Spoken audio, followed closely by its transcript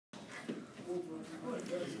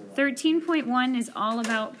13.1 is all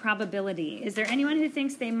about probability. Is there anyone who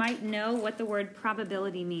thinks they might know what the word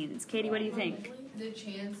probability means? Katie, what do you think? The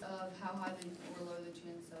chance of how high or low the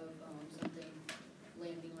chance of something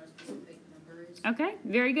landing on a specific number is. Okay,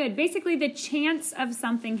 very good. Basically, the chance of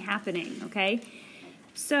something happening, okay?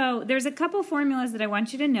 So there's a couple formulas that I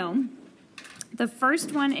want you to know. The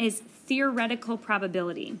first one is theoretical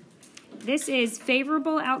probability. This is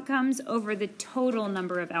favorable outcomes over the total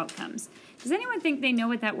number of outcomes. Does anyone think they know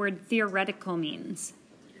what that word theoretical means?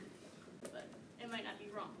 But it might not be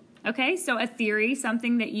wrong. Okay, so a theory,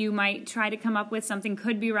 something that you might try to come up with, something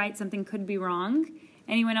could be right, something could be wrong.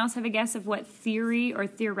 Anyone else have a guess of what theory or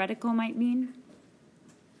theoretical might mean?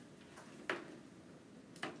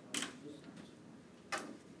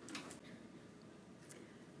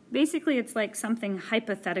 Basically, it's like something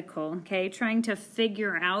hypothetical, okay? Trying to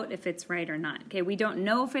figure out if it's right or not. Okay, we don't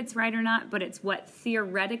know if it's right or not, but it's what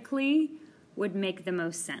theoretically would make the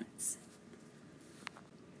most sense.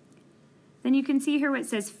 Then you can see here what it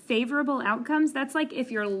says favorable outcomes. That's like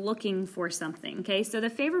if you're looking for something, okay? So the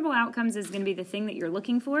favorable outcomes is going to be the thing that you're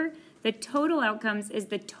looking for. The total outcomes is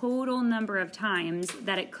the total number of times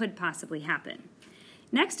that it could possibly happen.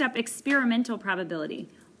 Next up, experimental probability.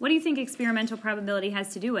 What do you think experimental probability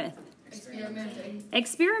has to do with?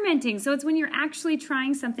 Experimenting. So it's when you're actually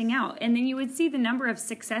trying something out. And then you would see the number of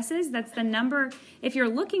successes. That's the number, if you're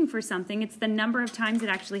looking for something, it's the number of times it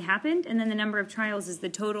actually happened. And then the number of trials is the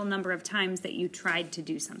total number of times that you tried to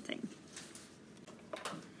do something.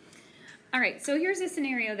 All right, so here's a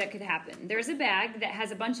scenario that could happen. There's a bag that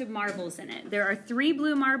has a bunch of marbles in it. There are 3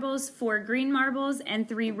 blue marbles, 4 green marbles, and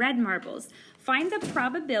 3 red marbles. Find the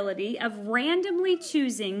probability of randomly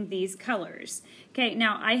choosing these colors. Okay,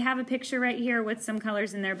 now I have a picture right here with some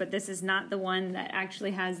colors in there, but this is not the one that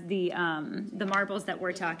actually has the marbles that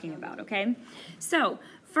we're talking about, okay? So,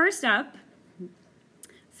 first up,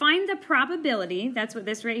 find the probability, that's what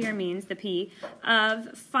this right here means, the P,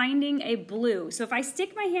 of finding a blue. So if I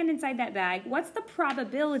stick my hand inside that bag, what's the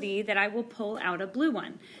probability that I will pull out a blue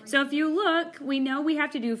one? So if you look, we know we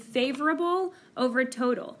have to do favorable over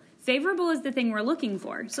total. Favorable is the thing we're looking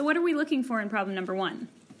for. So what are we looking for in problem number 1?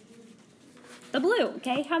 The blue,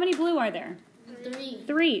 okay? How many blue are there? 3.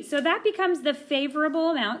 3. So that becomes the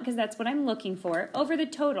favorable amount, because that's what I'm looking for, over the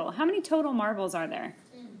total. How many total marbles are there?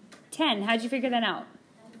 10. How'd you figure that out?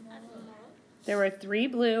 There were 3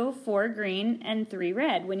 blue, 4 green, and 3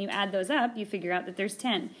 red. When you add those up, you figure out that there's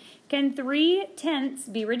 10. Can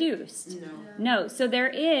 3/10 be reduced? No. So there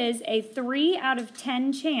is a 3 out of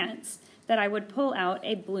 10 chance that I would pull out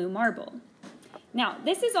a blue marble. Now,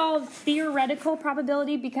 this is all theoretical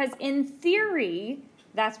probability because in theory,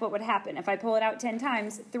 that's what would happen. If I pull it out 10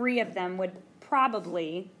 times, 3 of them would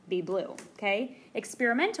probably be blue, okay?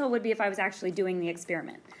 Experimental would be if I was actually doing the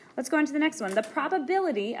experiment. Let's go on to the next one. The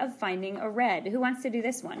probability of finding a red. Who wants to do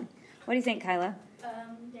this one? What do you think, Kyla?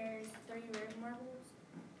 There's 3 red marbles,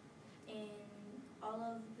 and all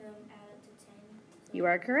of them add up to 10. So You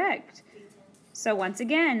are correct. 3 tenths. So once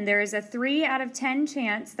again, there is a 3 out of 10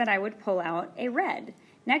 chance that I would pull out a red.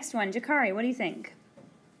 Next one, Jakari, what do you think?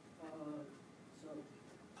 So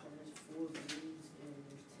there's 4 greens and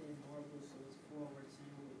there's 10 marbles, so it's 4 over 10,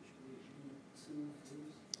 which would be 2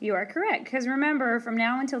 blues. You are correct, because remember, from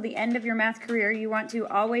now until the end of your math career, you want to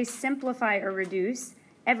always simplify or reduce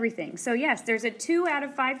everything. So yes, there's a 2 out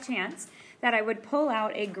of 5 chance that I would pull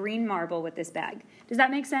out a green marble with this bag. Does that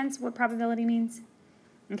make sense, what probability means?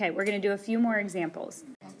 Okay, we're going to do a few more examples.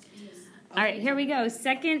 All right, here we go.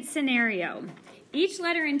 Second scenario. Each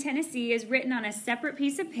letter in Tennessee is written on a separate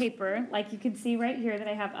piece of paper, like you can see right here that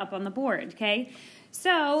I have up on the board, okay?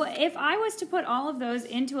 So if I was to put all of those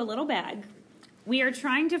into a little bag, we are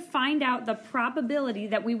trying to find out the probability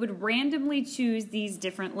that we would randomly choose these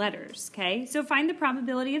different letters, okay? So find the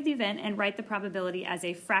probability of the event and write the probability as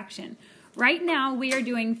a fraction. Right now, we are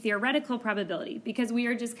doing theoretical probability because we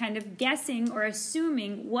are just kind of guessing or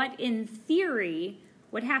assuming what in theory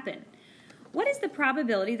would happen. What is the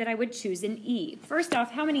probability that I would choose an E? First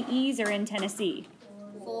off, how many E's are in Tennessee?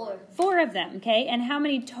 4. 4 of them, okay? And how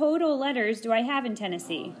many total letters do I have in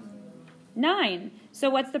Tennessee? 9. So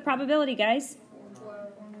what's the probability, guys?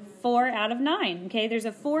 4 out of 9, okay? There's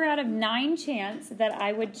a 4 out of 9 chance that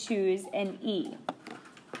I would choose an E.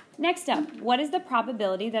 Next up, what is the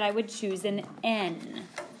probability that I would choose an N?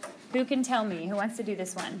 Who can tell me? Who wants to do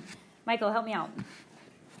this one? Michael, help me out.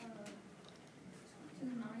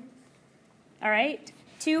 9. All right,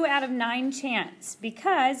 2 out of 9 chance.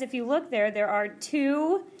 Because if you look there, there are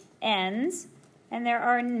 2 N's and there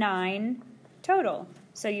are 9 total.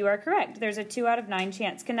 So you are correct. There's a 2 out of 9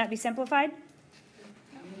 chance. Can that be simplified?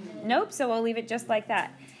 Nope, so we'll leave it just like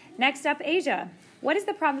that. Next up, Asia. What is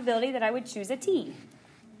the probability that I would choose a T?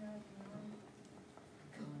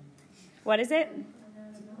 What is it?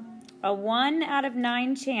 A 1 out of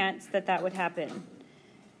 9 chance that that would happen.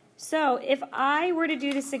 So if I were to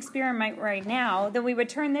do this experiment right now, then we would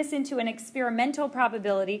turn this into an experimental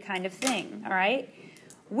probability kind of thing, all right?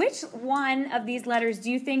 Which one of these letters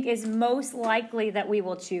do you think is most likely that we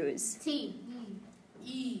will choose? T.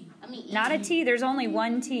 E. I mean E. Not a T, there's only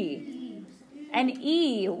one T. An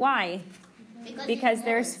E, why? Because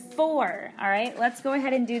there's 4, all right? Let's go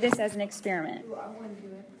ahead and do this as an experiment.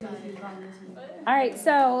 All right,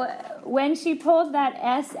 so when she pulled that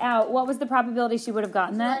S out, what was the probability she would have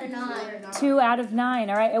gotten that? 2 out of 9,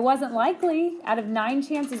 all right? It wasn't likely. Out of 9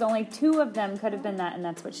 chances, only 2 of them could have been that, and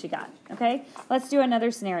that's what she got, okay? Let's do another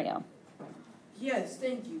scenario. Yes,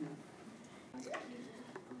 thank you.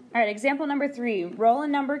 All right, example number 3. Roll a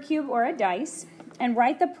number cube or a dice and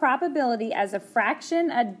write the probability as a fraction,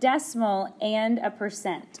 a decimal, and a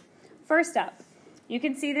percent. First up, you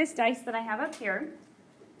can see this dice that I have up here.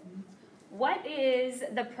 What is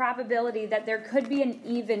the probability that there could be an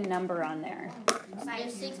even number on there?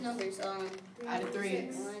 There's 6 numbers. Out of 3.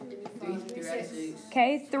 3 out of 6.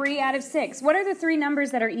 Okay, 3 out of 6. What are the 3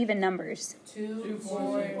 numbers that are even numbers? 2,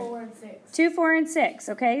 4, 6. 2, 4, and 6.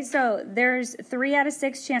 Okay, so there's 3 out of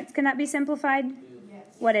 6 chance. Can that be simplified? Yes.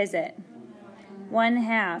 What is it?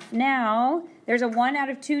 1/2. Now, there's a 1 out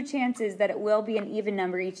of 2 chances that it will be an even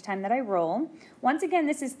number each time that I roll. Once again,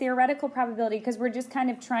 this is theoretical probability because we're just kind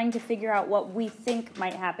of trying to figure out what we think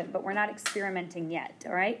might happen, but we're not experimenting yet,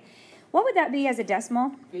 all right? What would that be as a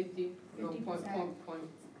decimal? 50, no, 0.5.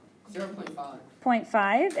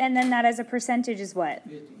 0.5, and then that as a percentage is what?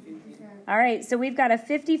 50. All right, so we've got a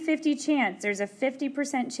 50-50 chance. There's a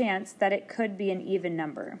 50% chance that it could be an even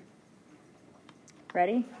number.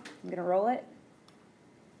 Ready? I'm going to roll it.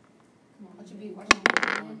 What should be?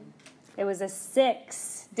 It was a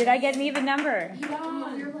 6. Did I get an even number?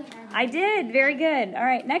 I did. Very good. All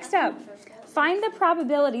right, next up. Find the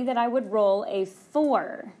probability that I would roll a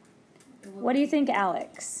 4. What do you think,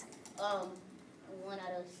 Alex? 1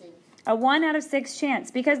 out of 6. A 1 out of 6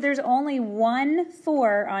 chance because there's only 1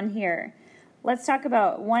 4 on here. Let's talk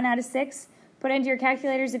about 1 out of 6. Put into your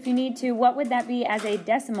calculators if you need to. What would that be as a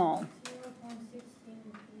decimal?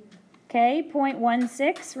 Okay,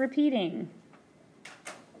 0.16 repeating.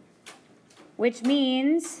 Which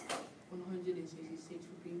means, 166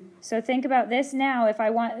 repeating. so think about this now. If I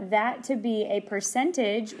want that to be a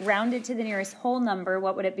percentage rounded to the nearest whole number,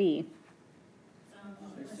 what would it be?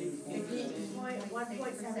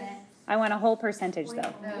 1.7. I want a whole percentage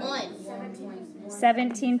though. 1.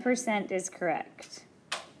 17% is correct.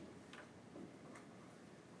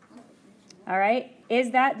 All right,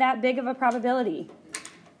 is that big of a probability?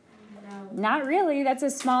 Not really. That's a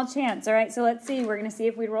small chance. All right, so let's see. We're going to see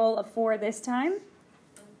if we roll a 4 this time.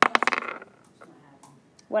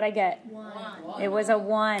 What'd I get? 1. It was a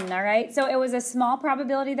 1. All right, so it was a small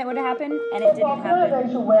probability that would happen, and it didn't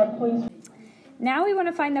happen. Now we want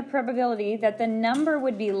to find the probability that the number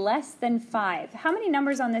would be less than 5. How many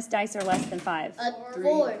numbers on this dice are less than 5?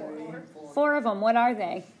 4. 4 of them. What are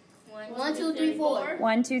they? 1, 2, 3, 4.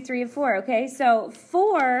 1, 2, 3, and 4. Okay, so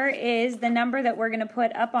 4 is the number that we're going to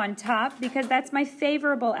put up on top because that's my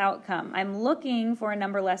favorable outcome. I'm looking for a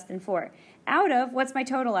number less than 4. Out of, what's my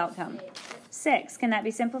total outcome? 6. Can that be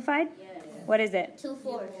simplified? What is it?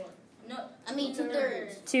 2/4. No, I mean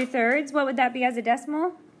 2/3. 2/3. What would that be as a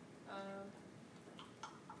decimal?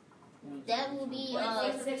 That will be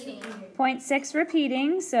 16. 0.6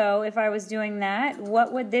 repeating. So if I was doing that,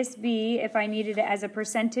 what would this be if I needed it as a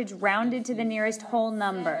percentage rounded to the nearest whole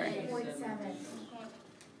number? 0.7.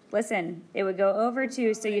 Listen, it would go over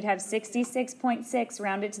 2, so you'd have 66.6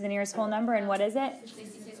 rounded to the nearest whole number. And what is it?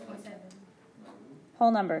 66.7.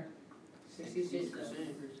 Whole number.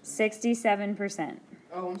 66%. 67%.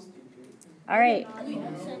 Oh, I'm stupid. All right.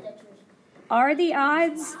 Are the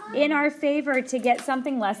odds in our favor to get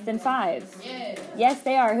something less than 5? Yes,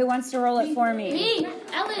 they are. Who wants to roll it for me? Me,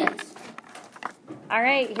 Alex. All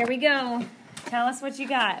right, here we go. Tell us what you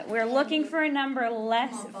got. We're looking for a number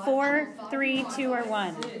less 4, 3, 2, or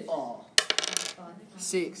 1.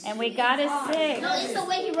 6. And we got a 6. No, it's the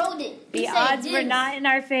way he wrote it. The odds were not in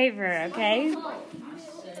our favor, okay?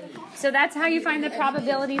 So that's how you find the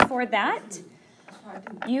probability for that.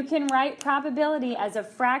 You can write probability as a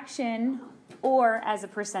fraction or as a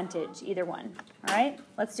percentage, either one. All right,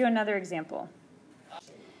 let's do another example.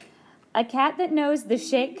 A cat that knows the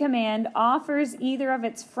shake command offers either of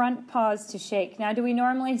its front paws to shake. Now, do we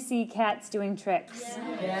normally see cats doing tricks?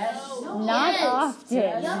 Yes. Not Yes. often.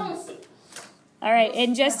 Y'all don't see. All right,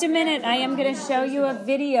 in just a minute, I am going to show you a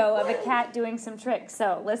video of a cat doing some tricks.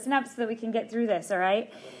 So listen up so that we can get through this, all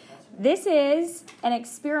right? This is an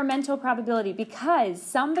experimental probability because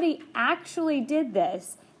somebody actually did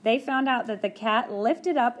this. They found out that the cat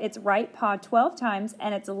lifted up its right paw 12 times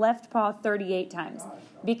and its left paw 38 times.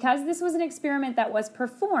 Because this was an experiment that was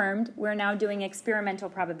performed, we're now doing experimental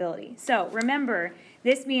probability. So remember,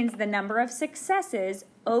 this means the number of successes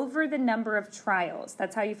over the number of trials.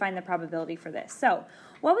 That's how you find the probability for this. So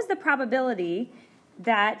what was the probability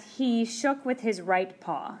that he shook with his right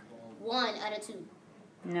paw? 1 out of 2.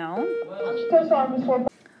 No. I mean,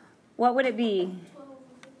 What would it be?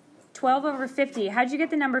 12 over 50. How'd you get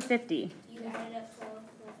the number 50? You added up 12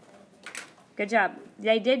 plus 30. Good job.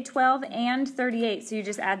 They did 12 and 38, so you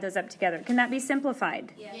just add those up together. Can that be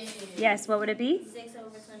simplified? Yes. Yes, what would it be? 6 over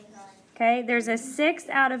 25. Okay, there's a 6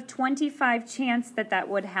 out of 25 chance that that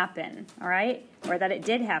would happen, all right? Or that it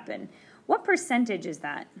did happen. What percentage is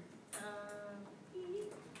that?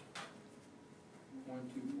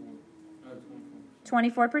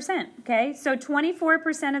 24%, okay? So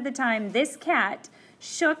 24% of the time, this cat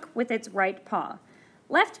shook with its right paw.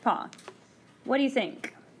 Left paw, what do you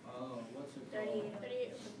think?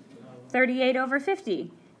 38 over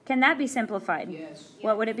 50. Can that be simplified? Yes.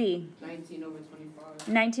 What would it be? 19 over 25.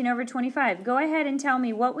 19 over 25. Go ahead and tell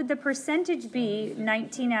me, what would the percentage be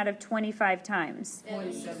 19 out of 25 times?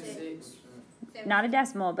 76. Not a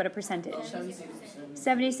decimal, but a percentage. 76%.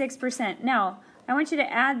 76%. Now, I want you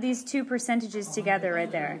to add these two percentages together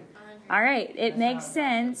right there. All right, it makes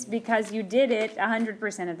sense because you did it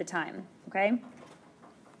 100% of the time, okay?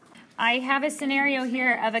 I have a scenario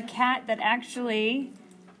here of a cat that actually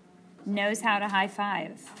knows how to high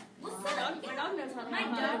five. my dog knows how to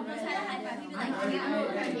high five. He'd be like,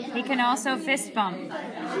 yeah. He can also fist bump. I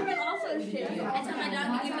tell my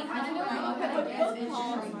dog to give me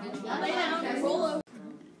lay down, roll over.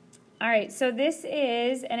 All right, so this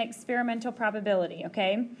is an experimental probability,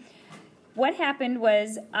 okay? What happened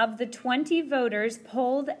was, of the 20 voters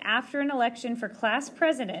polled after an election for class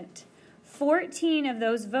president, 14 of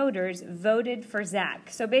those voters voted for Zach.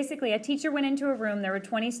 So basically, a teacher went into a room, there were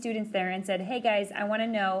 20 students there, and said, hey guys, I want to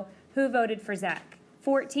know who voted for Zach.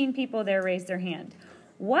 14 people there raised their hand.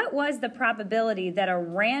 What was the probability that a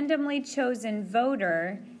randomly chosen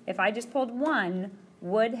voter, if I just pulled one,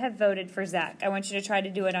 would have voted for Zach? I want you to try to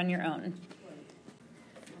do it on your own.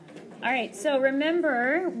 All right, so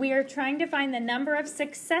remember, we are trying to find the number of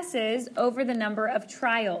successes over the number of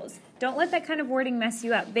trials. Don't let that kind of wording mess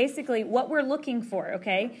you up. Basically, what we're looking for,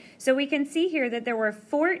 okay? So we can see here that there were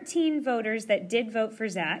 14 voters that did vote for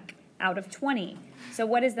Zach out of 20. So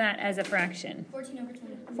what is that as a fraction? 14 over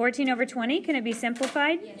 20. 14 over 20, can it be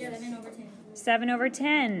simplified? Yes. 7 over 10. 7 over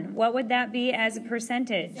 10. What would that be as a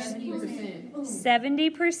percentage? 70%.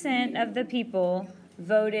 70% of the people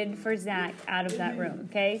voted for Zach out of that room,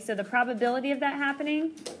 okay? So the probability of that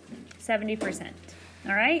happening, 70%.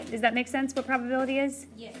 All right? Does that make sense what probability is?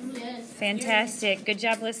 Yes. Yes. Fantastic. Good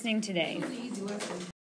job listening today.